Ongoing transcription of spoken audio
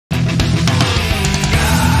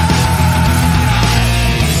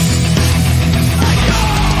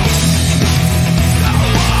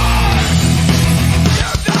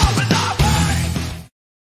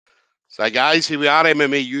Right, guys, here we are,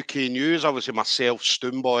 MMA UK News. Obviously, myself,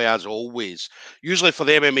 Stoomboy, as always. Usually for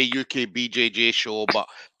the MMA UK BJJ show, but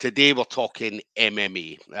today we're talking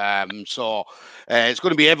MMA. It's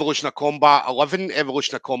going to be Evolution of Combat 11.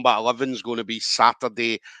 Evolution of Combat 11 is going to be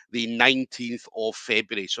Saturday, the 19th of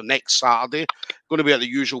February. So next Saturday, going to be at the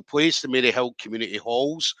usual place, the Maryhill Community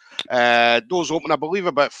Halls. Doors open, I believe,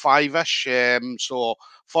 about 5-ish. So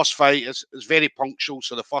first fight is very punctual.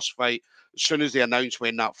 So the first fight, as soon as they announce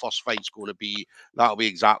when that first fight's going to be, that'll be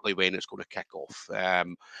exactly when it's going to kick off.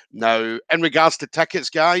 Now, in regards to tickets,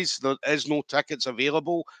 guys, there is no tickets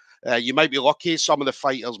available. You might be lucky. Some of the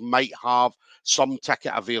fighters might have some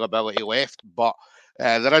ticket availability left, but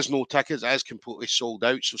there is no tickets. It is completely sold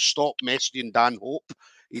out. So stop messaging Dan Hope.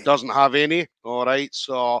 He doesn't have any. All right.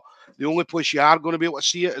 So the only place you are going to be able to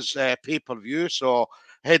see it is pay-per-view. So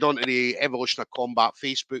head on to the Evolution of Combat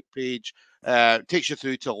Facebook page. Takes you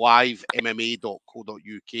through to livemma.co.uk.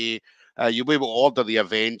 You'll be able to order the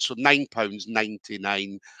event, so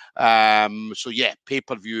 £9.99. So yeah,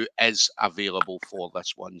 pay-per-view is available for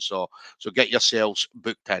this one. So get yourselves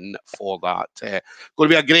booked in for that. Going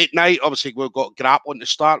to be a great night. Obviously, we've got grappling to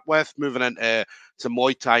start with, moving into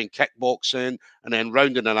Muay Thai and kickboxing, and then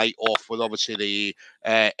rounding the night off with obviously the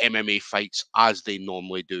MMA fights as they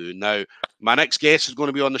normally do. Now, my next guest is going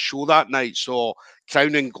to be on the show that night. So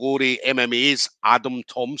Crown and Glory MMA's Adam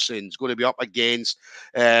Thomson is going to be up against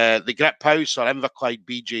the Grip House or Inverclyde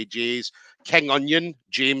BJJ's King Onion,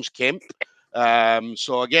 James Kemp.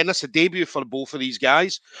 So again, that's a debut for both of these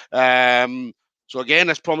guys. So again,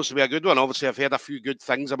 this promised to be a good one. Obviously, I've heard a few good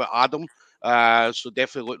things about Adam. So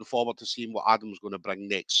definitely looking forward to seeing what Adam's going to bring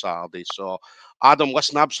next Saturday. So Adam,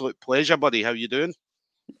 listen, absolute pleasure, buddy. How you doing?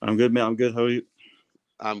 I'm good, mate. I'm good. How are you?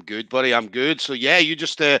 I'm good, buddy. I'm good. So yeah, you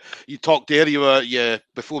just you talked there. You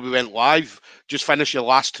before we went live, just finished your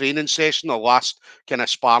last training session or last kind of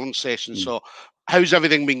sparring session. So how's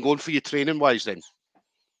everything been going for you training wise then?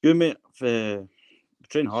 Good, mate. I've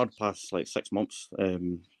trained hard past like 6 months.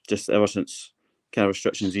 Just ever since kind of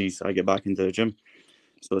restrictions eased, I get back into the gym.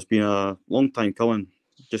 So it's been a long time coming.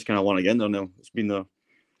 Just kind of want to get in there now. It's been there.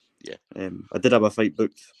 Yeah. I did have a fight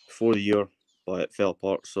booked before the year, but it fell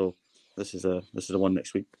apart. So this is the one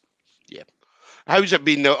next week. Yeah. How's it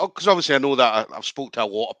been? Because obviously I know that I've spoke to a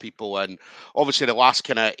lot of people, and obviously the last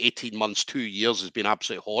kind of 18 months, 2 years has been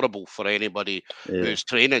absolutely horrible for anybody who's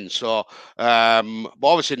training. So, but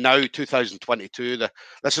obviously now 2022,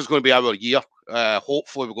 this is going to be our year.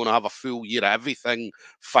 Hopefully we're going to have a full year of everything,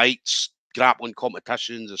 fights, grappling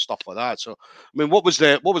competitions and stuff like that. So, I mean, what was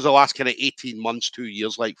the last kind of 18 months, 2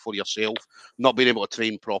 years like for yourself, not being able to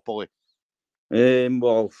train properly?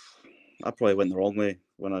 Well, I probably went the wrong way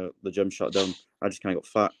when the gym shut down. I just kind of got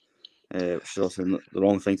fat, which is also the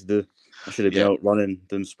wrong thing to do. I should have been out running,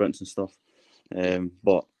 doing sprints and stuff.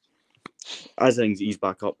 But as things eased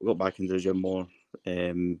back up, I got back into the gym more.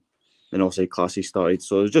 Then also classes started,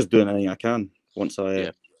 so I was just doing anything I can once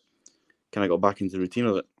I kind of got back into the routine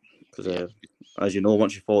of it. Because as you know,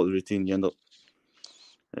 once you follow the routine, you end up.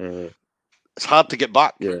 It's hard to get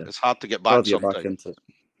back. Yeah, it's hard to get back sometimes. Back into it.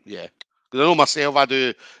 Yeah. Because I know myself, I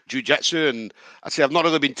do jiu-jitsu, and I say I've not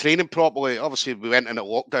really been training properly. Obviously, we went into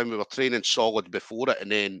lockdown, we were training solid before it, and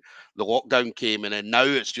then the lockdown came, and then now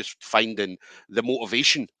it's just finding the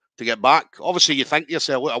motivation to get back. Obviously, you think to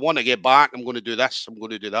yourself, look, I want to get back, I'm going to do this, I'm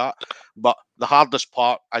going to do that. But the hardest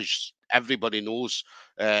part, as everybody knows,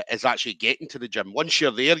 is actually getting to the gym. Once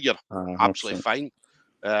you're there, you're absolutely fine.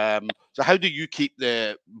 So how do you keep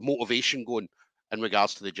the motivation going in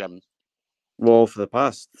regards to the gym? Well, for the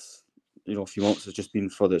past, a few months, it's just been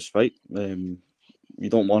for this fight. You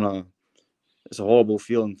don't want to. It's a horrible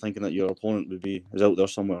feeling thinking that your opponent is out there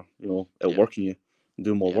somewhere, outworking you,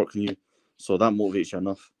 doing more work than you. So that motivates you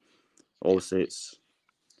enough. Obviously, it's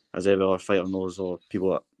as every other fighter knows, or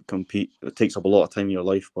people that compete, it takes up a lot of time in your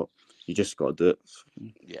life, but you just got to do it.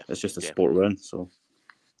 Yeah, it's just a sport we're in. So.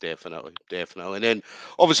 Definitely. And then,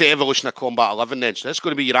 obviously, Evolution of Combat 11 then. So, that's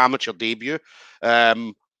going to be your amateur debut.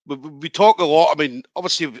 We talk a lot. I mean,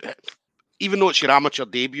 obviously, even though it's your amateur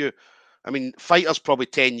debut, I mean, fighters probably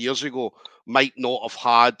 10 years ago might not have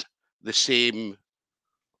had the same,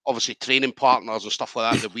 obviously, training partners and stuff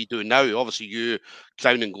like that we do now. Obviously, you,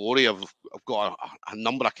 Crown and Glory, have got a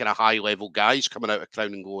number of kind of high-level guys coming out of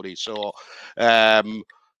Crown and Glory. So,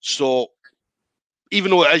 even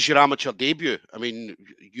though it is your amateur debut, I mean,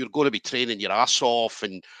 you're going to be training your ass off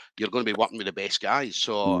and you're going to be working with the best guys.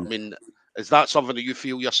 So, I mean, is that something that you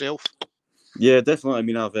feel yourself? Yeah, definitely. I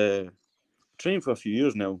mean, I've trained for a few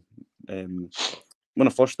years now. When I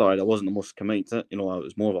first started, I wasn't the most committed to it. It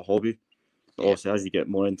was more of a hobby. But obviously, as you get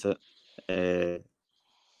more into it, it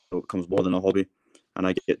becomes more than a hobby. and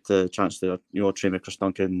I get the chance to train with Chris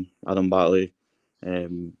Duncan, Adam Batley,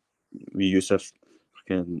 with Yusuf,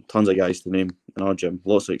 tons of guys to name in our gym,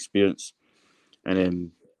 lots of experience,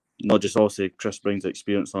 and not just also Chris brings the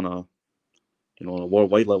experience on a on a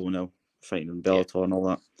worldwide level now, fighting in Bellator and all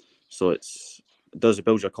that. So it does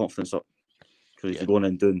build your confidence up, because if you're going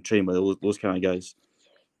in and doing training with those kind of guys,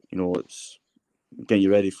 it's getting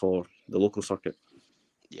you ready for the local circuit.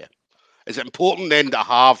 Yeah. Is it important then to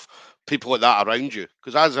have people like that around you?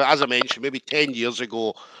 Because as I mentioned, maybe 10 years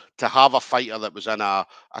ago, to have a fighter that was in a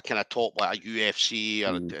kind of top like a UFC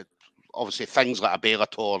or obviously things like a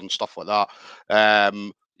Bellator and stuff like that,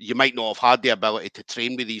 you might not have had the ability to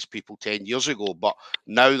train with these people 10 years ago, but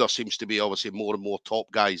now there seems to be obviously more and more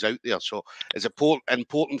top guys out there. So is it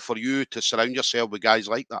important for you to surround yourself with guys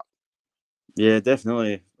like that? Yeah,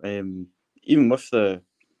 definitely. Even with the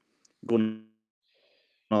going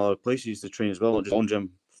other places to train as well, not just on gym.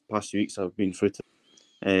 The past few weeks I've been through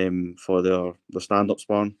to for the stand-up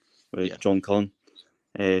sparring with John Cullen.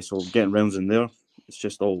 So getting rounds in there, it's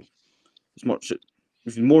just all it's much.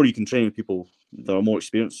 If the more you can train with people that are more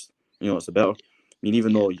experienced, it's the better. I mean,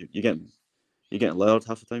 even though you're getting loud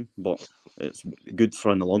half the time, but it's good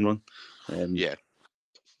for in the long run. It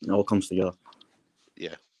all comes together.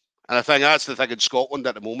 Yeah. And I think that's the thing in Scotland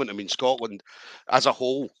at the moment. I mean, Scotland as a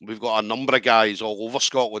whole, we've got a number of guys all over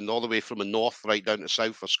Scotland, all the way from the north right down to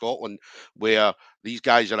south of Scotland, where these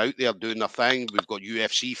guys are out there doing their thing. We've got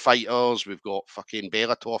UFC fighters, we've got fucking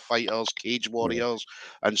Bellator fighters, cage warriors,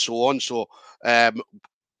 and so on. So I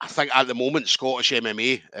think at the moment, Scottish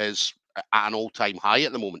MMA is at an all-time high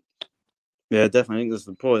at the moment. Yeah, definitely. I think this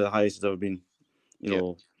is probably the highest it's ever been.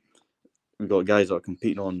 We've got guys that are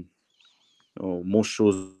competing on most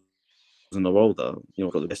shows in the world that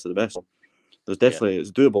got the best of the best. So there's definitely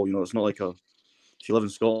it's doable. It's not like if you live in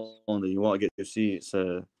Scotland and you want to get to see, it's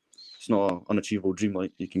not an unachievable dream.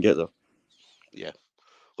 Like, you can get there. Yeah.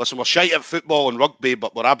 Listen, we're shite at football and rugby,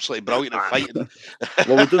 but we're absolutely brilliant at fighting.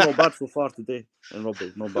 Well, we're doing not bad so far today in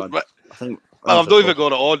rugby. Not bad. Right. I think. Well, I've not even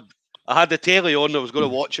got it on. I had the telly on. I was going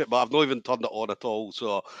to watch it, but I've not even turned it on at all.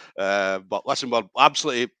 So, but listen, we're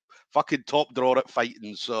absolutely fucking top drawer at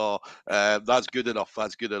fighting. So that's good enough.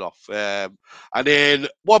 That's good enough. And then,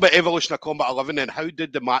 what about Evolution of Combat 11? Then, how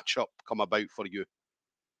did the matchup come about for you?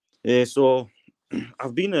 Yeah, so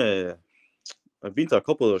I've been to a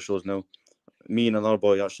couple of those shows now. Me and another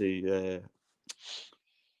boy actually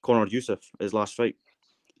cornered Yusuf his last fight,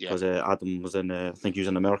 because Adam was in. I think he was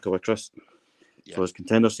in America with Chris for his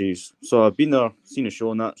Contender Series. So I've been there, seen the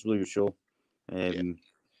show, and that's a really good show. And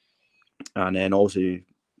then obviously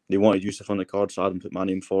they wanted Yusuf on the card, so Adam put my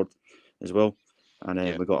name forward as well. And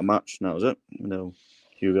then we got a match, and that was it. Now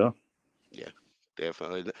here we are. Yeah,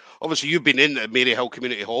 definitely. Obviously, you've been in the Maryhill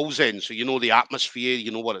Community Halls then, so you know the atmosphere,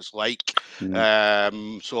 you know what it's like.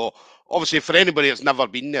 So obviously, for anybody that's never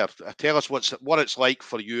been there, tell us what it's like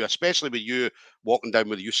for you, especially with you walking down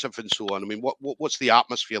with Yusuf and so on. I mean, what's the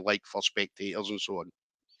atmosphere like for spectators and so on?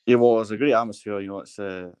 Yeah, well, it's a great atmosphere. It's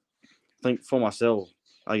I think for myself,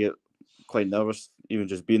 I get quite nervous even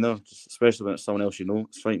just being there, especially when it's someone else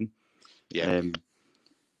is fighting. Yeah.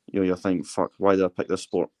 You think, fuck, why did I pick this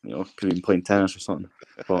sport? Could have been playing tennis or something.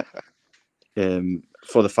 But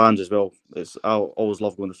for the fans as well, I always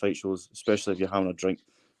love going to fight shows, especially if you're having a drink.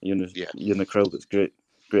 You're in the crowd. It's great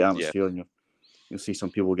atmosphere, and you'll see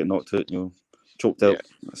some people get knocked out, choked out.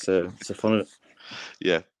 It's the fun of it.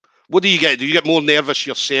 Yeah. What do you get? Do you get more nervous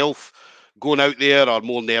yourself going out there, or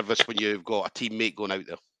more nervous when you've got a teammate going out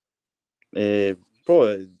there?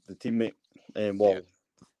 Probably the teammate. Well,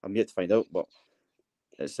 I'm yet to find out, but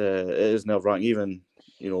it is nerve-wracking. Even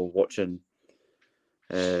watching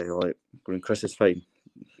like when Chris is fighting.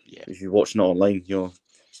 If you're watching it online,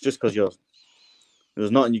 it's just because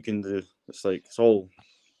there's nothing you can do. It's like it's all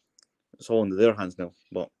into their hands now.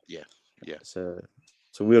 But it's a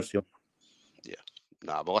weird feel. Yeah.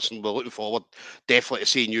 Nah, but listen, we're looking forward definitely to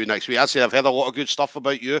seeing you next week. I say I've heard a lot of good stuff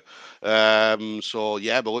about you. So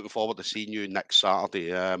yeah, we're looking forward to seeing you next Saturday.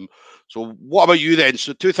 So what about you then?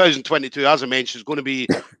 So 2022, as I mentioned, it's going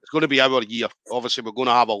to be our year. Obviously, we're going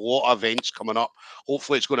to have a lot of events coming up.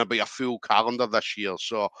 Hopefully, it's going to be a full calendar this year.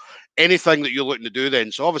 So anything that you're looking to do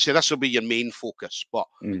then? So obviously, this will be your main focus. But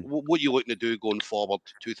what are you looking to do going forward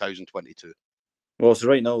to 2022? Well, so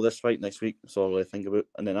right now, this fight next week, that's all I think about.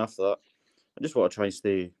 And then after that, I just want to try and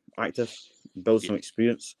stay active, build some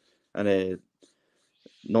experience, and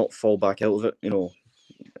not fall back out of it.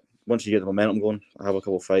 Once you get the momentum going, I have a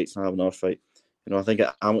couple of fights and I have another fight. I think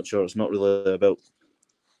at amateur, it's not really about,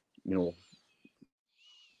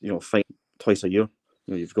 fight twice a year.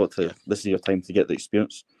 You've got to. This is your time to get the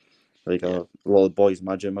experience. Like a lot of boys in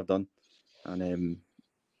my gym have done. and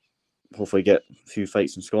hopefully get a few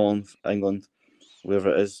fights in Scotland, England,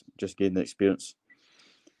 wherever it is, just gain the experience.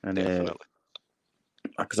 And Definitely.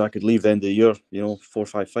 because I could leave the end of the year, 4 or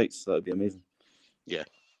 5 fights, that would be amazing. Yeah,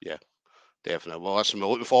 yeah. Definitely. Well, listen, we're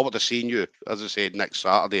looking forward to seeing you, as I said, next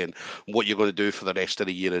Saturday and what you're going to do for the rest of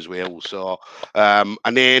the year as well. So,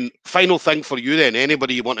 and then final thing for you then,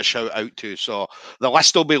 anybody you want to shout out to. So the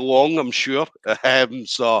list will be long, I'm sure.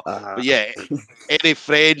 But yeah, any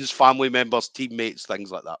friends, family members, teammates,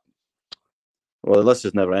 things like that. Well, the list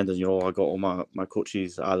is never ending. I got all my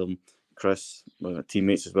coaches, Adam, Chris, my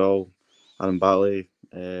teammates as well, Adam Batley,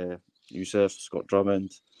 Youssef, Scott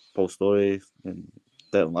Drummond, Paul Story, and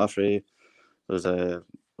Declan Laffrey.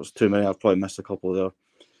 There's too many. I've probably missed a couple there.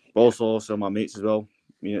 But also some of my mates as well.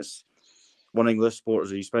 I mean, it's one thing with this sport is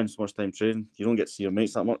that you spend so much time training, you don't get to see your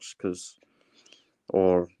mates that much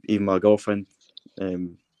or even my girlfriend.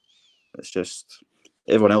 It's just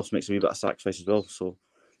everyone else makes a wee bit of sacrifice as well. So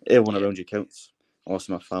everyone around you counts.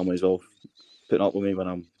 Also my family as well, putting up with me when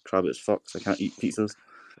I'm crabby as fuck. So I can't eat pizzas,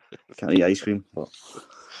 can't eat ice cream. But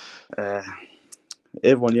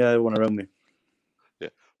everyone around me. Yeah.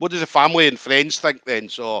 What does the family and friends think then?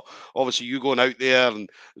 So obviously you going out there and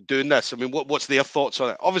doing this. I mean, what's their thoughts on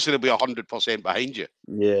it? Obviously they'll be 100% behind you.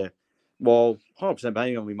 Yeah, well, 100%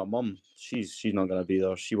 behind me. I mean, my mum, she's not gonna be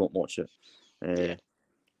there. She won't watch it. Yeah.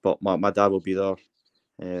 But my dad will be there.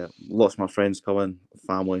 Lots of my friends coming,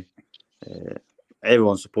 family.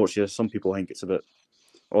 Everyone supports you. Some people think it's a bit.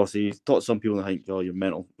 Obviously, you talk to some people and think, "Oh, you're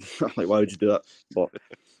mental." Like, why would you do that? But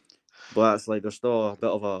that's like there's still a bit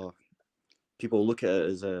of a. People look at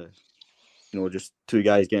it as just two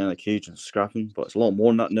guys getting in a cage and scrapping, but it's a lot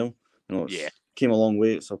more than that now. It's came a long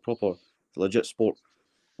way. It's a proper, legit sport.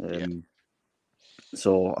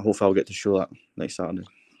 So I hope I'll get to show that next Saturday.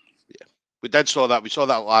 We did saw that. We saw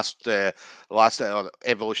that last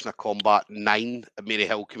Evolution of Combat 9 at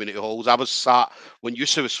Maryhill Community Halls. I was sat when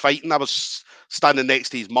Yusuf was fighting. I was standing next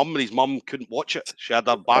to his mum, and his mum couldn't watch it. She had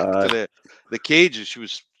her back to the cage, and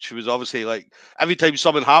she was obviously like every time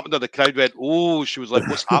something happened, and the crowd went, "Oh!" She was like,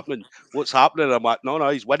 "What's happening? What's happening?" And I'm like, "No,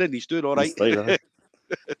 he's winning. He's doing all right."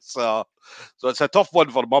 So it's a tough one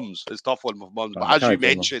for mums. It's a tough one for mums. But as you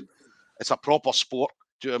mentioned, it's a proper sport.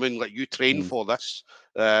 Do you know what I mean? Like you train for this.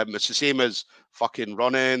 It's the same as fucking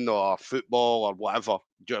running or football or whatever.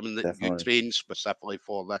 Do you know what I mean? Definitely. You train specifically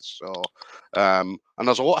for this. So, and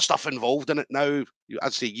there's a lot of stuff involved in it now.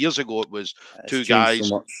 I'd say years ago it was two guys.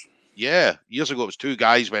 So much. Yeah, years ago it was two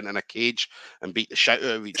guys went in a cage and beat the shit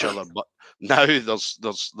out of each other. But now there's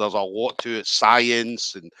a lot to it,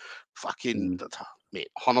 science and fucking mate,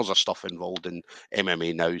 hundreds of stuff involved in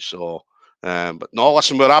MMA now. So, but no,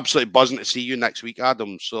 listen, we're absolutely buzzing to see you next week,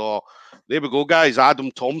 Adam. So there we go, guys. Adam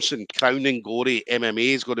Thomson, Crowning Glory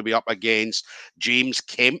MMA, is going to be up against James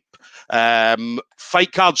Kemp.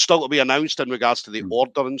 Fight card still to be announced in regards to the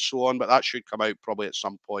order and so on, but that should come out probably at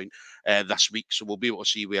some point this week. So we'll be able to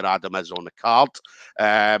see where Adam is on the card.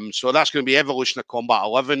 So that's going to be Evolution of Combat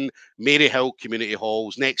 11, Maryhill Community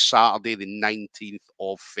Halls, next Saturday, the 19th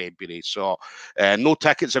of February. So no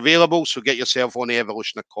tickets available, so get yourself on the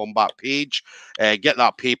Evolution of Combat page. Get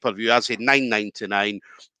that pay-per-view. As I say, $9.99.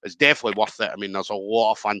 It's definitely worth it. I mean, there's a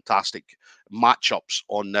lot of fantastic matchups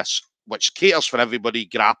on this, which caters for everybody: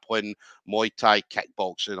 grappling, Muay Thai,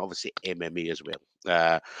 kickboxing, obviously MMA as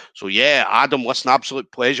well. So yeah, Adam, listen,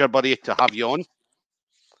 absolute pleasure, buddy, to have you on.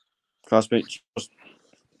 Classmate.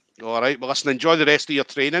 All right, well, listen, enjoy the rest of your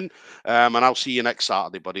training, and I'll see you next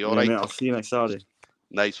Saturday, buddy. All right, mate, I'll see you next Saturday.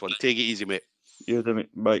 Nice one. Take it easy, mate. You too, mate.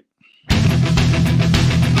 Bye.